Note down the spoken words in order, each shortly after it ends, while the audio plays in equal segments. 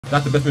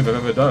That's the best move I've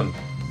ever done.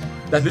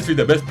 That's literally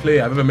the best play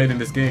I've ever made in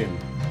this game.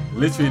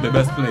 Literally the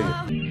best play.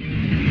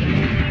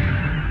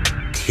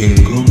 King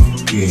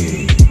of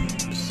Games.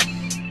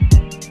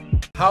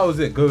 How's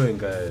it going,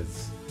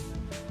 guys?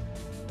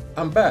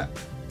 I'm back.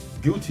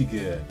 Guilty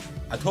Gear.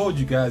 I told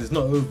you guys it's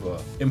not over.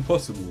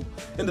 Impossible.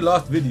 In the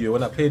last video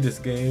when I played this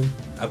game,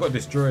 I got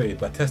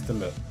destroyed by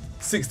Testament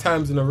 6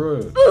 times in a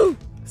row.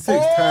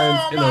 6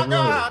 times in a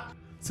row.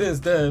 Since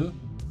then,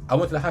 I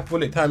went to the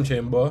hyperbolic time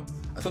chamber.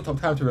 I took some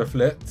time to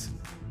reflect.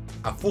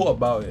 I thought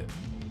about it.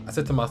 I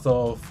said to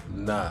myself,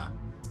 nah,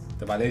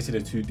 the violation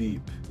is too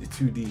deep. It's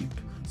too deep.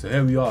 So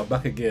here we are,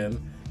 back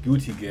again,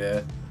 Guilty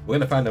Gear. We're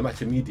gonna find a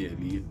match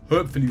immediately.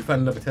 Hopefully we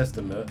find another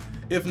Testament.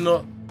 If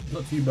not,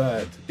 not too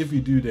bad. If we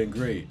do, then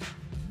great.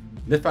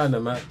 Let's find a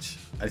match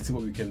and see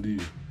what we can do.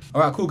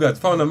 Alright, cool guys,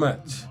 found a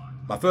match.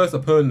 My first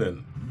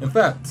opponent, in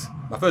fact,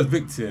 my first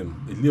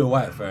victim is Leo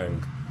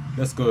Whitefang.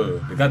 Let's go.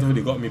 The guy's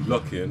already got me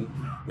blocking,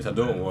 which I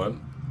don't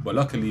want. But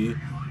luckily,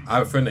 I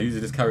have a friend that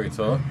uses this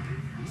character.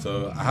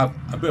 So I have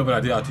a bit of an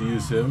idea how to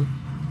use him.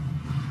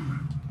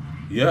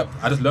 Yep,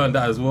 I just learned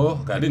that as well.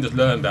 Okay, I didn't just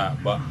learn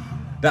that, but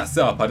that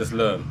setup I just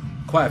learned.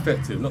 Quite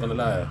effective, not gonna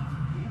lie.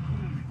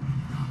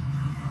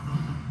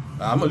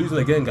 I'm not losing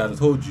again, guys, I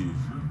told you.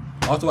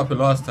 After what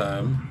happened last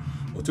time,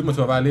 it was too much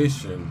of a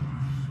violation.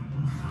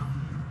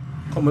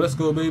 Come on, let's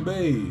go,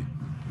 baby.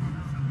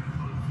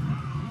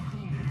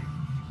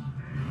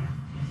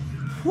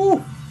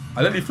 Whew,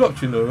 I nearly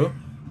flopped, you know.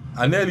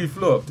 I nearly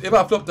flopped. If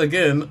I flopped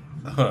again,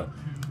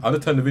 I'll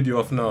just turn the video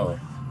off now.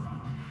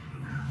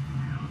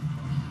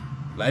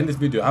 Like in this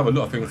video, I have a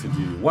lot of things to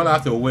do. 1, I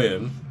have to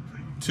win.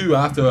 2,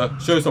 I have to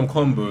show some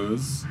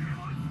combos.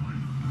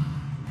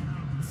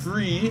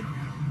 3,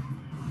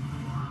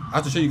 I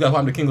have to show you guys why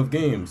I'm the king of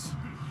games.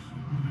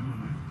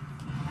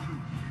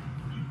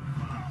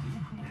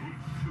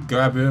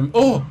 Grab him.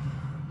 Oh!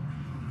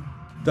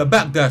 The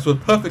backdash was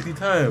perfectly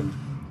timed.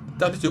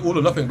 That was all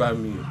or nothing by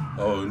me.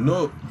 Oh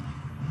no.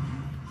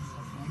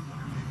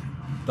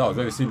 That was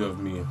very silly of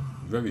me.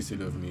 Very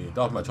silly of me.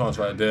 That was my chance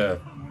right there.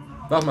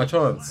 That was my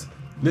chance.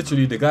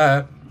 Literally, the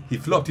guy, he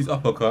flopped his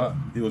uppercut.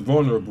 He was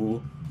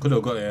vulnerable. Could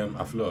have got him.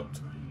 I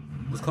flopped.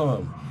 Just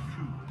calm.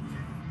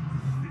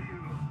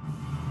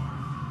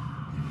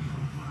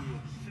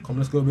 Come,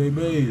 let's go,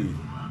 baby.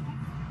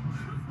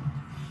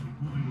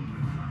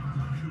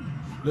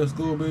 Let's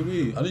go,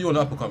 baby. I knew you want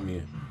to uppercut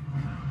me.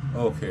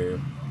 Okay.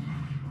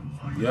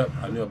 Yep,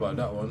 I knew about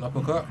that one.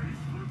 Uppercut.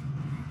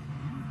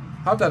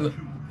 How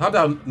did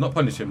I not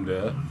punish him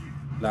there?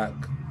 Like,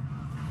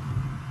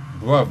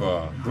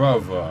 brother.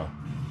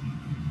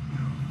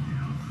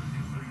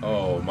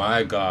 Oh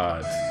my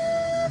god.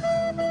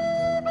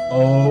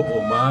 Oh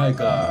my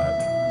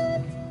god.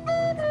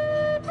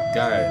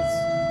 Guys.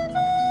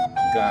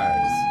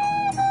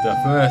 The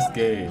first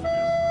game.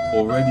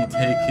 Already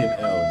taking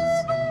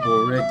L's.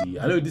 Already.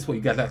 I know this is what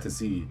you guys like to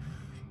see. You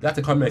like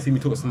to come here and see me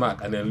talk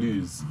smack and then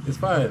lose. It's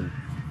fine.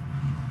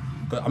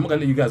 But I'm not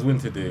gonna let you guys win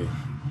today.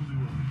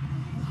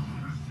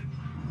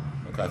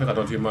 Okay, I think I've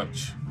done too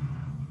much.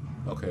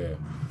 Okay.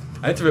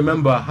 I need to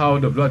remember how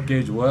the blood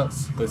gauge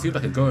works, because it seems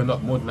like it's going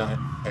up more than I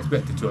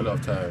expected to a lot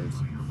of times.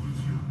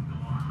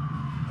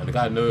 And the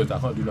guy knows that I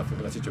can't do nothing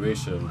in that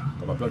situation,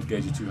 but my blood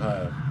gauge is too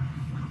high.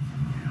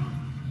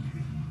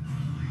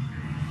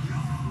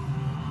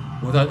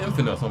 Was that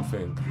infinite or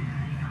something?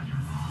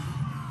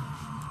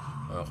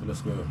 Alright,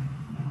 let's go.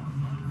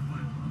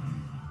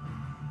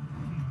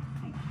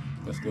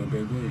 Let's go,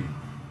 baby.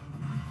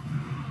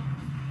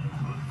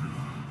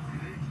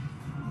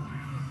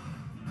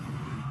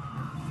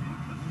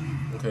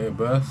 Okay,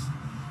 burst.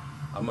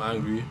 I'm not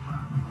angry.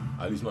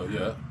 At least not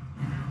yet.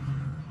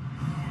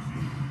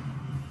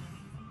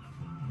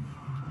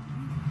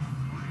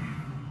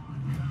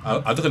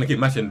 I'm just gonna keep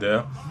matching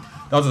there.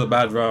 That was just a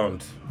bad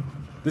round.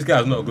 This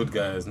guy's not good,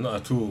 guys. Not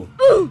at all.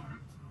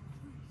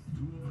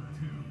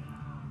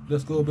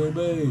 Let's go,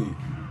 baby.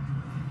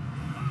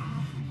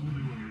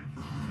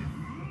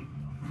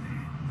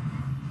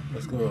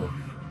 Let's go.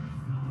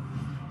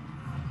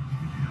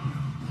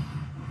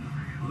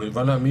 You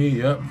run at me,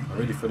 yep. I'm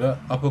ready for that.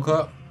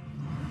 Uppercut.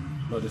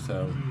 Not this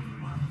time.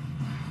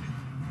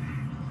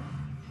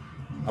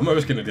 I'm not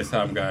risking it this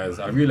time, guys.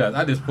 I realize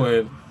at this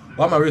point,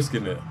 why am I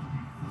risking it?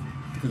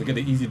 Because I get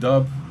the easy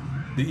dub.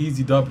 The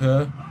easy dub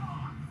here.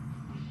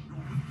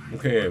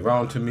 Okay,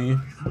 round to me.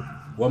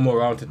 1 more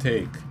round to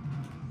take.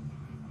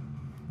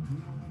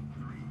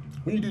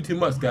 When you do too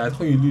much, guys,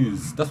 when you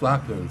lose, that's what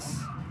happens.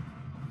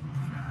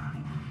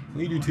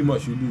 When you do too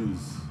much, you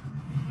lose.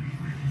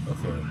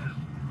 Okay.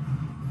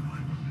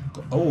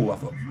 Oh, I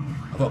thought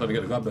I was gonna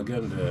get the grab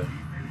again there.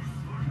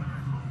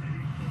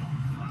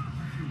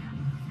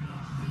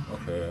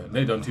 Okay,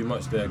 they done too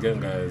much there again,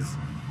 guys.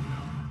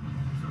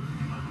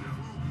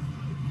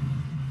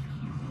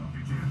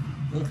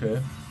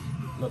 Okay,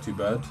 not too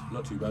bad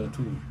at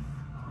all.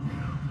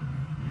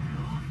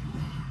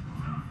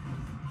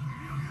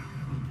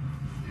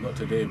 Not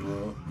today,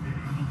 bro.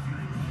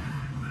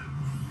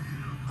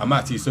 I'm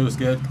actually so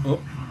scared. Oh,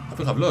 I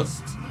think I've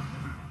lost.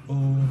 Oh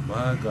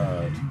my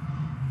god.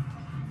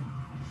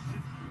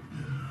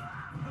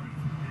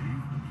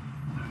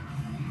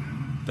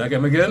 Did I get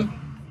him again?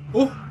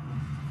 Oh!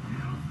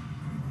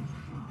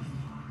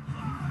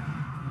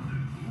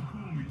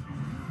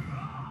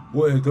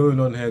 What is going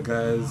on here,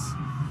 guys?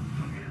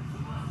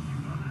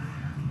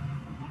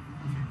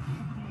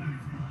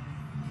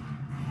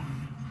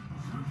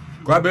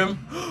 Grab him.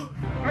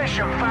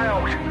 Mission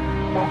failed.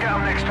 We'll get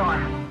him next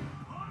time.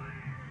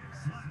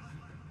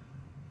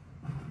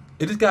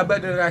 It just got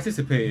better than I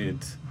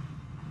anticipated.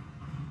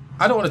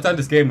 I don't understand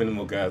this game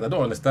anymore, guys. I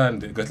don't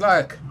understand it. Because,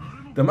 like,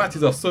 the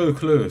matches are so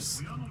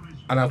close.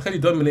 And I'm clearly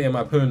dominating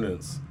my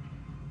opponents.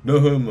 No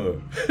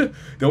homo.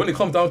 Then when it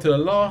comes down to the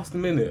last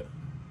minute,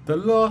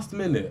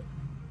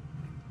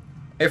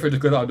 everything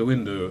just goes out the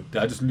window.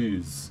 That I just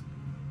lose.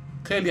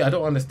 Clearly, I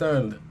don't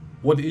understand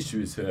what the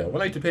issue is here.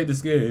 When I used to play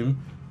this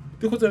game,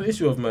 this wasn't an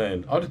issue of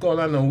mine. I'll just go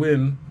online and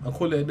win and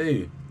call it a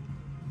day.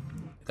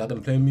 Guy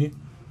didn't play me?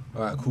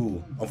 Alright,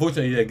 cool.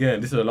 Unfortunately,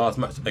 again, this is the last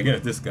match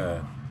against this guy.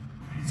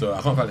 So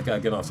I can't fight the guy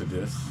again after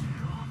this.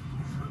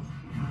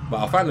 But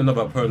I'll find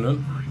another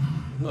opponent.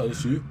 Not an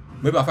issue.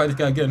 Maybe I'll fight this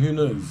guy again, who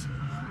knows?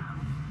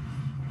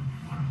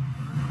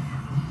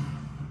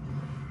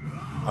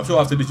 I'm sure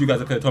after this you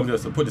guys are going to tell me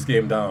to put this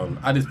game down.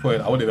 At this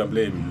point, I wouldn't even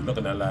blame you, not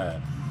gonna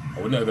lie.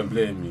 I would not even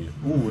blame you.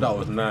 Ooh, that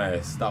was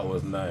nice. That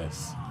was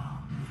nice.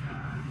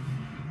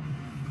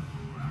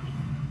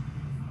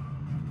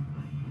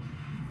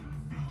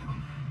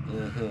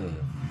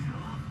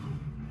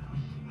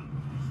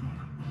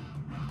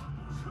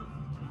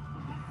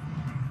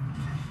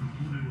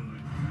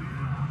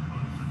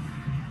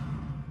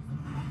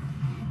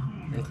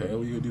 Okay,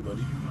 what you gonna do,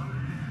 buddy?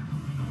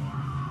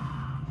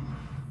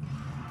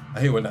 I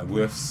hate when that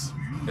whiffs.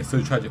 It's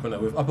so tragic when that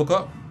whiffs.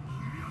 Uppercut.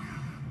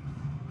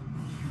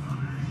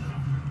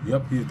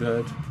 Yep, he's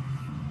dead.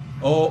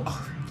 Oh,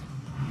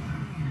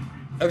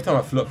 every time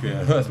I flop here,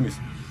 it hurts me.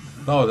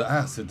 That was an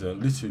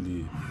accident,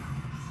 literally.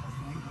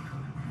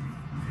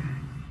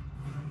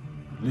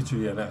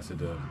 Literally an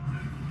accident.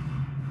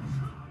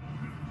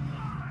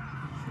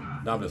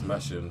 Now I'm just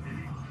mashing.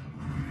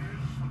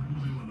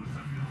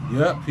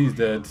 Yep, he's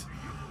dead.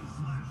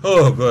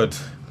 Oh god.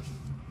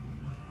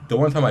 The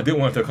one time I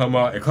didn't want it to come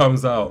out, it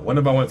comes out.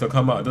 Whenever I want it to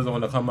come out, it doesn't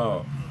want to come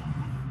out.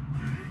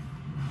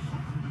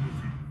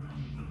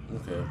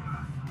 Okay.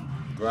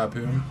 Grab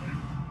him.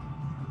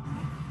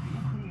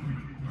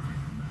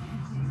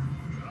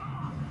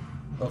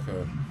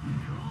 Okay.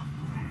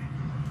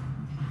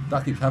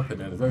 That keeps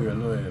happening. It's very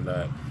annoying.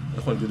 Like, I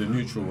just want to do the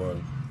neutral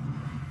one.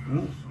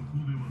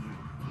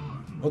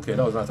 Ooh. Okay,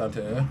 that was nice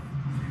anti-air.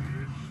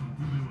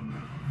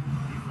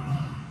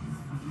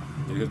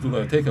 You're still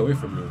gonna take it away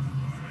from me.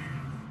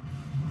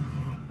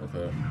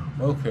 Okay.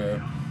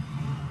 Okay.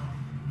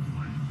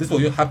 This is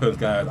what happens,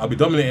 guys. I'll be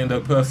dominating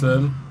the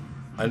person,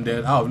 and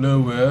then out of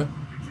nowhere,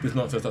 this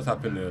nonsense starts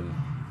happening.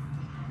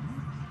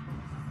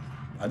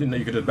 I didn't know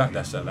you could just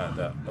backdash that like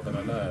that. Not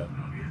gonna lie.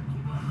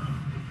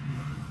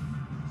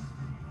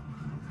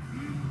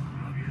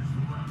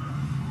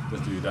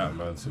 Just do that,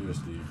 man.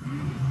 Seriously.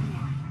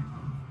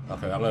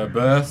 Okay, I'm gonna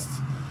burst.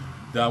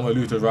 Then I'm gonna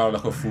loot around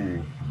like a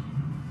fool.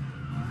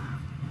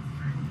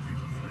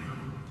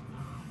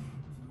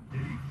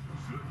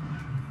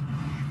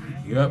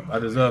 Yep, I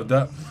deserve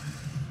that.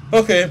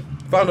 Okay,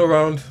 final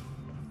round.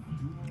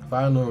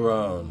 Final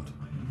round.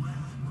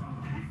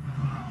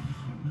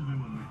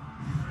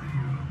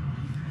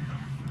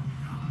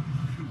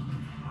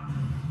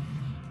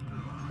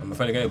 I'm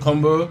finally getting a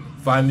combo.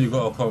 Finally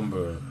got a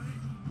combo.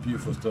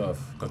 Beautiful stuff.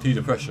 Continue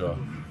the pressure.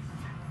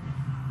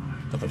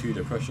 Continue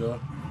the pressure.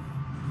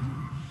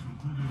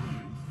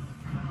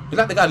 It's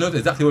like the guy knows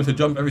exactly when to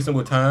jump every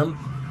single time.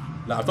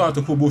 Like, I'm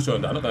starting to call bullshit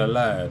on that, I'm not gonna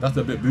lie. That's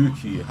a bit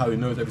booky, how he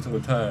knows every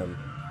single time.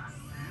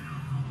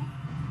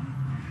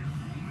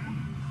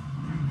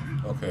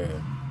 Okay.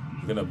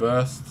 You're gonna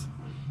burst.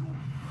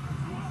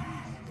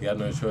 He had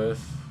no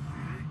choice.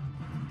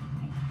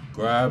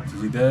 Grabbed.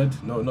 Is he dead?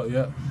 No, not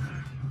yet.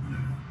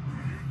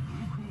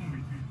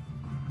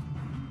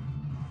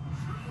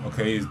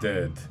 Okay, he's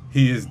dead.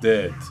 He is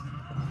dead.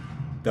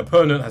 The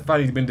opponent has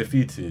finally been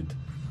defeated.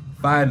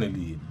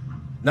 Finally.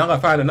 Now I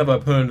find another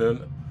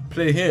opponent,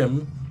 play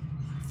him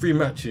 3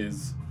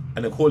 matches,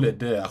 and then call it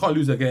there. I can't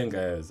lose again,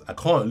 guys. I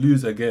can't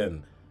lose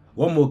again.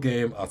 One more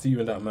game, I'll see you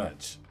in that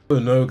match. Oh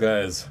no,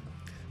 guys.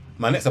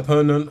 My next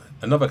opponent,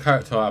 another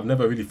character I've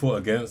never really fought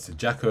against,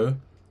 Jacko.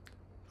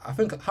 I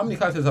think, how many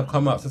characters have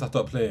come up since I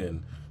stopped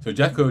playing? So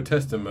Jacko,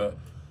 Testament,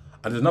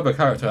 and there's another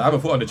character I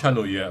haven't fought on the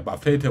channel yet, but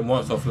I've played him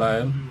once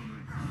offline,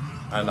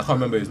 and I can't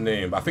remember his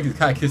name, but I think it's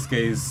Kai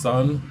Kiske's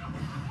son,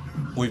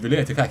 or he's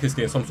related to Kai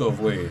Kiske in some sort of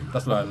way.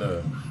 That's what I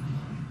know.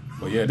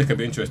 But yeah, this could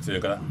be interesting.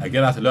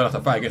 Again, I have to learn how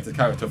to fight against the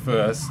character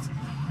first,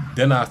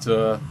 then I have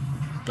to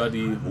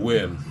bloody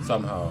win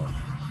somehow.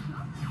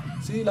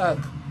 See, like,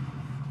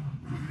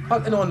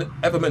 how's anyone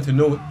ever meant to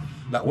know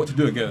like what to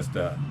do against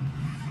that?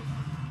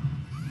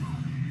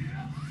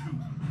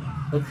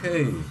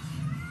 Okay,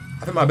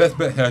 I think my best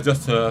bet here is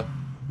just to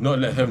not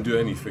let him do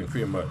anything,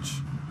 pretty much.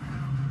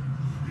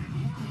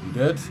 He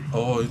dead?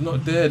 Oh, he's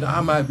not dead. I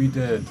might be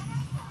dead.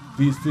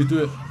 Please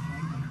do it.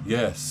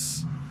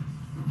 Yes.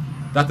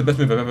 That's the best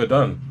move I've ever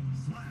done.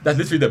 That's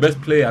literally the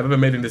best play I've ever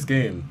made in this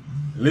game.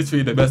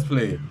 Literally the best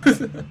play.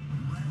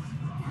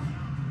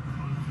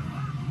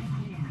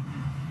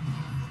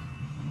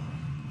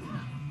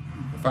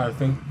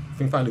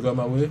 Thing finally got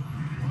my way.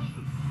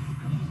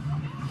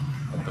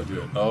 I'm gonna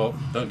do it. Oh,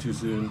 don't too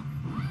soon.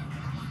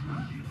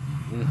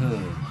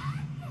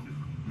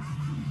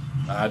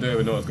 I don't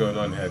even know what's going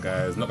on here,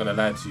 guys. Not gonna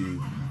lie to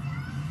you.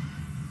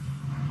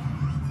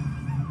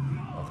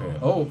 Okay.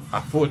 Oh, I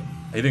thought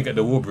he didn't get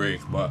the wall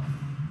break, but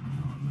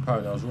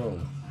apparently I was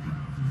wrong.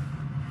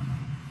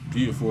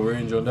 Beautiful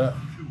range on that.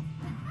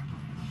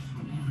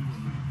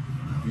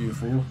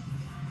 Beautiful.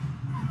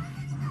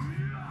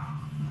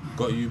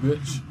 Got you,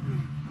 bitch.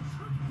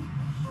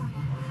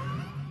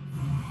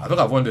 I think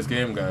I've won this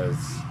game, guys.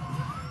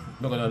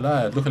 Not gonna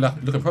lie,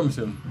 looking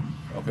promising.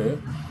 Okay.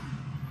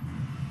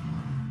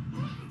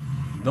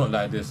 Not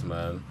like this,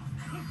 man.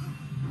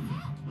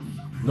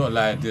 Not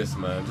like this,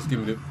 man. Just give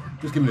me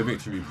the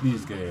victory,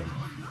 please, game.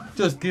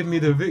 Just give me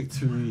the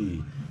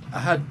victory. I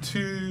had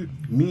 2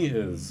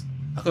 meters.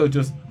 I could have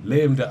just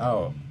lamed it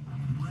out.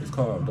 It's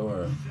calm, don't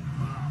worry.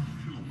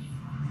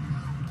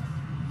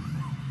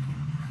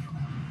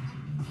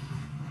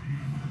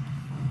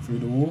 Through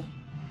the wall.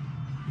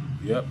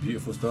 Yep,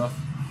 beautiful stuff.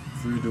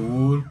 Through the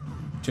wall.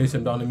 Chase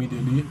him down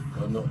immediately.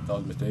 Oh no, that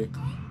was a mistake.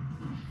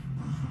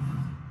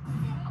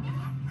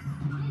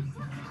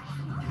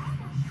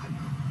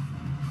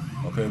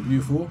 Okay,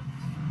 beautiful.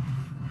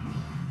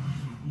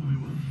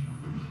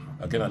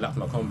 Again, I lacked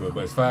my combo,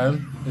 but it's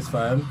fine. It's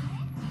fine.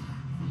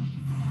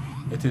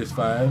 It is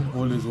fine.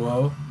 All is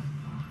well.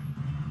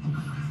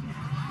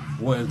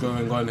 What is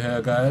going on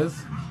here, guys?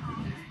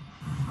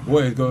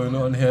 What is going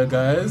on here,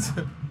 guys?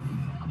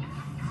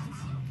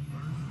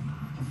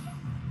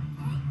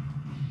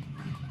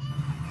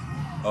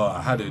 Oh,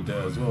 I had it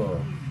there as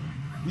well.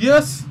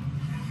 Yes!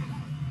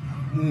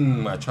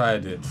 I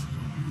tried it.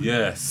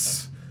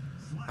 Yes.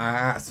 I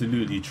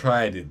absolutely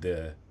tried it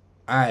there.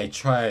 I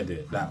tried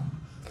it. Like,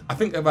 I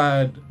think if I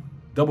had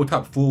double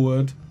tap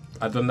forward,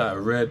 I'd done that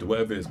red,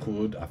 whatever it's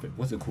called. I think,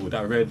 what's it called?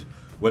 That red,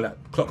 when that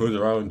clock goes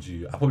around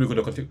you. I probably could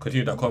have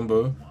continued that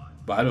combo,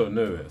 but I don't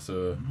know it.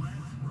 So,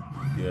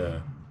 yeah.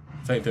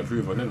 Something to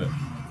improve on, isn't it?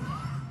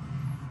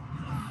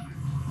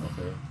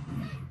 Okay.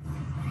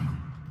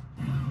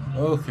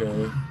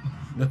 Okay.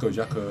 Let's go,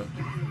 Jacko.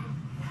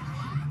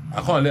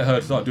 I can't let her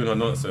start doing her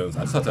nonsense.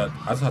 I just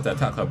have to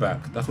attack her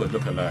back. That's what it's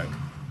looking like.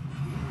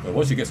 But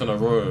once she gets on a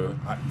row,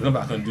 there's nothing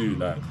I can do.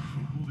 Like,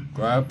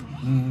 grab.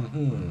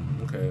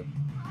 Okay.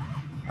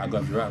 I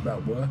got you right back,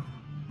 boy.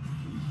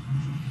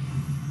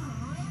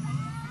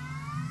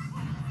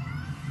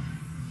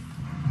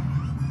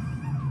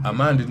 A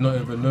man did not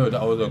even know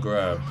that I was a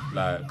grab.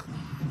 Like.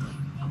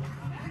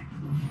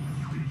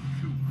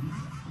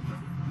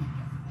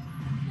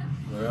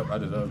 Yep, I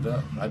deserve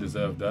that. I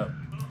deserve that.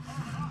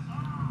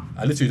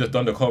 I literally just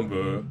done the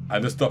combo. I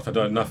just stopped. I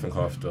done nothing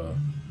after.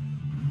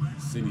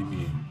 Silly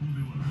me.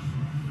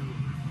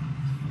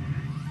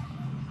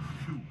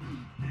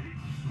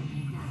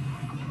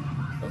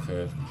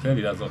 Okay,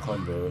 clearly that's not a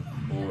combo.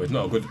 Or it's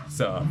not a good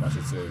setup, I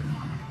should say.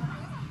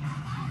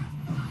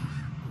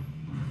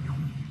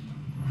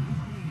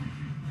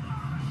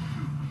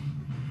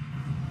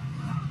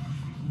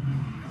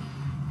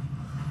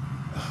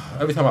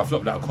 Every time I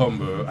flop that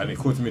combo and it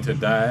causes me to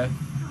die,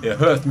 it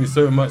hurts me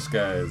so much,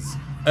 guys.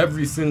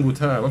 Every single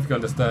time, I hope you can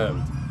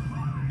understand.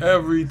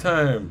 Every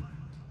time.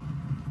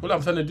 All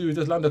I'm trying to do is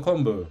just land a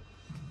combo.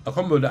 A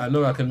combo that I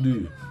know I can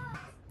do.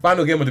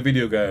 Final game of the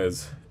video,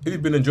 guys. If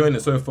you've been enjoying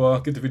it so far,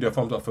 give the video a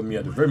thumbs up for me.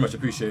 I'd very much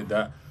appreciate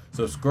that.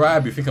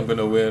 Subscribe if you think I'm going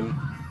to win.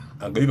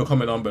 And leave a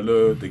comment down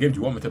below the games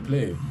you want me to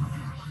play.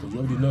 Because you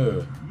already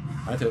know.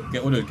 I had to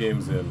get all those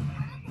games in.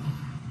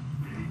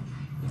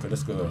 Okay,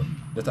 let's go.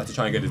 Let's actually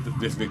try and get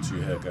this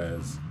victory here,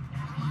 guys.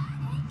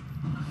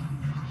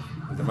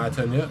 Is it my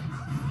turn yet?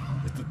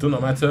 It's still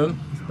not my turn.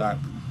 Like,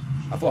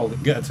 I thought I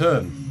would get a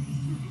turn.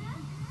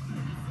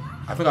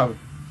 I think I've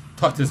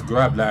touched this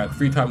grab like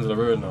 3 times in a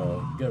row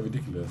now. Getting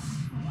ridiculous.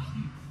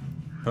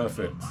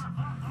 Perfect.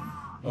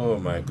 Oh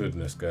my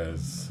goodness,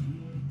 guys.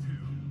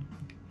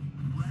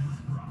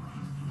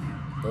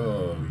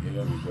 Oh,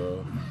 here we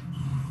go.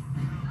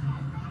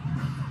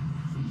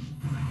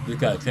 This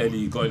guy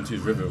clearly got into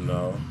his rhythm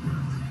now.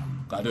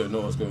 I don't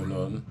know what's going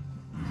on.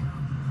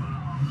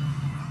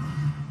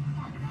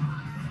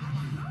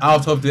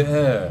 Out of the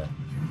air.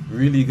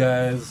 Really,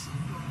 guys?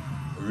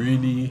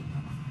 Really?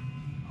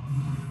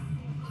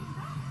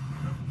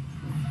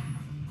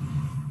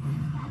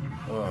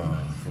 Oh,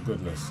 for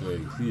goodness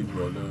sake. Leave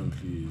me alone,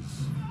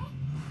 please.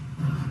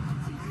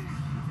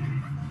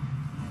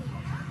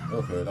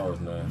 Okay, that was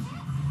nice.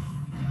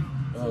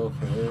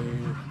 Okay.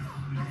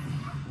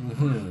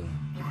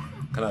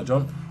 Can I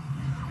jump?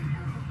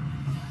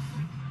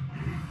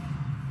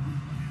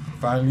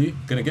 Finally,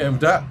 gonna get him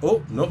that.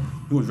 Oh, nope.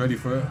 He was ready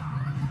for it.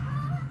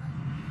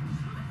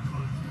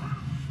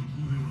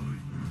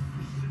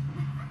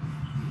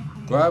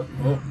 Grab.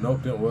 Oh,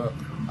 nope, didn't work.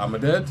 Am I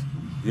dead?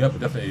 Yep,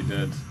 definitely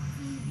dead.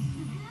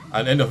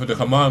 And end up with the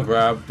command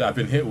grab that I've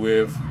been hit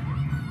with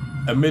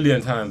a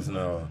million times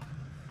now.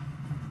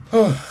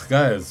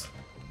 Guys.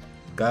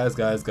 I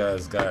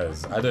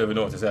don't even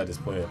know what to say at this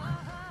point.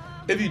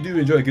 If you do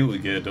enjoy Guilty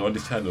Gear though on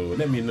this channel,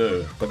 let me know,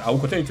 because I will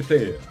continue to play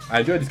it.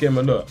 I enjoy this game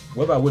a lot.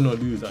 Whether I win or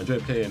lose, I enjoy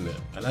playing it.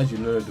 And as you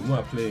know, the more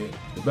I play it,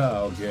 the better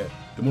I'll get,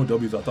 the more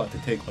W's I'll start to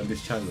take on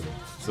this channel.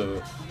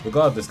 So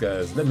regardless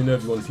guys, let me know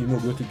if you want to see more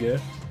Guilty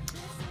Gear.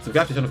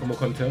 Subscribe to the channel for more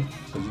content,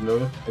 because you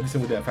know, every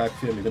single day at 5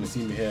 PM you're going to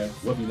see me here.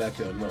 Whether you like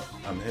it or not,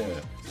 I'm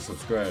here. So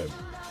subscribe.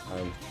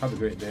 And have a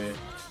great day.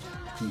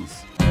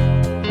 Peace.